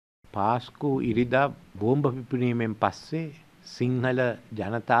පාස්කු ඉරිදා බෝම්බ පිපිරීමෙන් පස්සේ සිංහල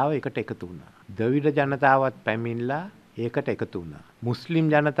ජනතාව එකට එකතු වුණා. ද්‍රවිඩ ජනතාවත් පැමිණලා ඒකට එකතු වුණා. මුස්ලිම්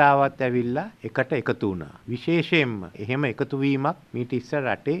ජනතාවත් ඇවිල්ලා එකට එකතු වුණා. විශේෂයෙන්ම එහෙම එකතු වීමක් මීට ඉස්සර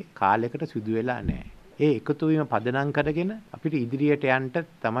රටේ කාලයකට සිදු වෙලා නැහැ. ඒ එකතු වීම පදනම් කරගෙන අපිට ඉදිරියට යන්න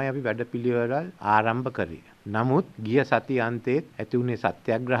තමයි අපි වැඩපිළිවෙළ ආරම්භ කරේ. නමුත් ගිය සති අන්තයේත් ඇති වුණේ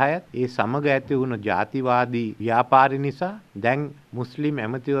සත්‍යාග්‍රහයත් ඒ සමග ඇති වුණු ජාතිවාදී ව්‍යාපාරය නිසා දැන් මුස්ලිම්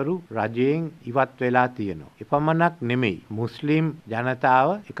ඇමතිවරු රජයෙන් ඉවත් වෙලා තියෙනවා. එපමණක් නෙමෙයි. මුස්ලිම් ජනතාව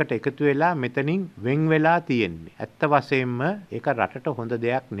එකට එකතු වෙලා මෙතනින් වෙන් වෙලා තියෙන්නේ. ඇත්ත වශයෙන්ම ඒක රටට හොඳ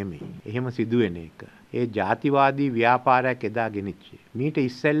දෙයක් නෙමෙයි. එහෙම සිදුවෙන එක. ඒ ජාතිවාදී ව්‍යාපාරයක් එදා ගෙනිච්චේ. මීට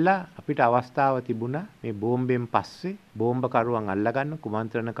ඉස්සෙල්ලා අපිට අවස්ථාව තිබුණා මේ බෝම්බෙන් පස්සේ බෝම්බකරුවන් අල්ලගන්න,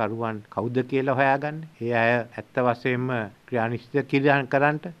 කුමන්ත්‍රණකරුවන් කවුද කියලා හොයාගන්න. ඒ අය ඇත්ත වශයෙන්ම ක්‍රියානිශ්චිත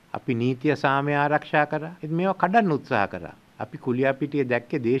කරන්නට අපි නීතිය සාමය ආරක්ෂා කරා. මේවා කඩන්න උත්සාහ කරා. අපි කුලියාපිටියේ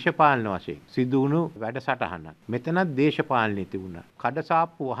දැක්කේ දේශපාලන වශයෙන් සිදු වුණු වැඩසටහනක්. මෙතනත් දේශපාලනේ තිබුණා.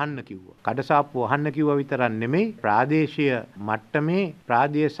 කඩසාප්පු වහන්න කිව්වා. කඩසාප්පු වහන්න කිව්වා විතරක් නෙමෙයි ප්‍රාදේශීය මට්ටමේ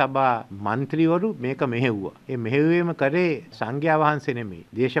ප්‍රාදේශ සභා മന്ത്രിවරු මේක මෙහෙව්වා. ඒ මෙහෙවීම කරේ සංඝයා වහන්සේ නෙමෙයි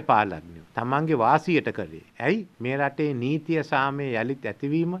දේශපාලඥයෝ. තමන්ගේ වාසියට කරේ. ඇයි මේ රටේ නීතිය සාමය යලිත්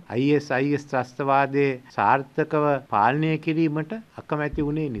ඇතිවීම ISIS ත්‍රස්තවාදයේ සාර්ථකව පාලනය කිරීමට අකමැති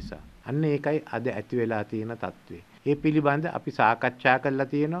වුණේ නිසා. අන්න ඒකයි අද ඇති වෙලා තියෙන තත්ත්වය. ඒ පිළිබඳ අපි සාකච්ඡා කරලා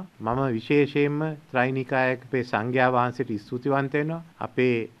තියෙනවා. මම විශේෂයෙන්ම ත්‍රිනිකායකේ සංඝයා වහන්සේට ස්තුතිවන්ත වෙනවා.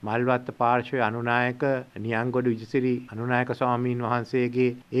 අපේ මල්වත්ත පාර්ශ්වයේ අනුනායක නියංගොඩ විජිසිරි අනුනායක ස්වාමීන් වහන්සේගේ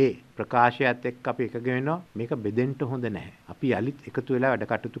ඒ ප්‍රකාශයත් එක්ක අපි එකග වෙනවා. මේක බෙදෙන්න හොඳ නැහැ. අපි යලිත් එකතු වෙලා වැඩ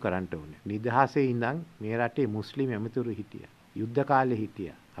කටයුතු කරන්න ඕනේ. නිදහසේ ඉඳන් මේ රටේ මුස්ලිම් ඇමතිවරු හිටියා. යුද්ධ කාලේ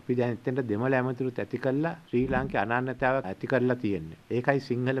හිටියා. අපි දැන් එතෙන්ට දෙමළ ඇමතිවරුත් ඇති කරලා ශ්‍රී ලාංකේ අනන්‍යතාව ඇති කරලා තියෙන්නේ. ඒකයි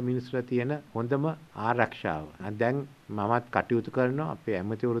සිංහල මිනිස්සුන්ට තියෙන හොඳම ආරක්ෂාව. දැන් මමත් කටයුතු කරනවා, අපේ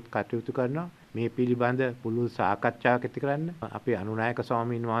ඇමතිවරුත් කටයුතු කරනවා. මේ පිළිබඳ පුළුල් සාකච්ඡාවක් ඇති කරන්න අපේ අනුනායක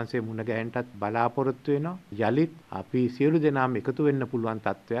ස්වාමීන් වහන්සේ මුණ ගැහෙන්නත් බලාපොරොත්තු වෙනවා. යලිත් අපි සියලු දෙනාම එකතු වෙන්න පුළුවන්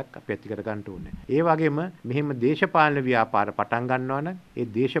තත්වයක් අපි ඇති කර ගන්න ඕනේ. ඒ වගේම මෙහෙම දේශපාලන ව්‍යාපාර පටන් ගන්නවා නම් ඒ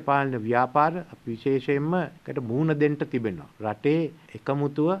දේශපාලන ව්‍යාපාර අපි විශේෂයෙන්ම එකට මූණ දෙන්න තිබෙනවා. රටේ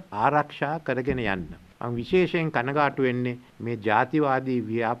එකමුතුව ආරක්ෂා කරගෙන යන්න. මම විශේෂයෙන් කනගාටු වෙන්නේ මේ ජාතිවාදී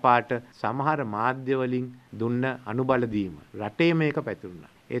ව්‍යාපාරට සමහර මාධ්‍ය වලින් දුන්න අනුබල දීම. රටේ මේක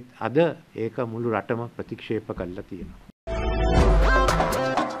පැතුරුණා. ඒත් අද ඒක මුළු රටම ප්‍රතික්ෂේප කළා තියෙනවා.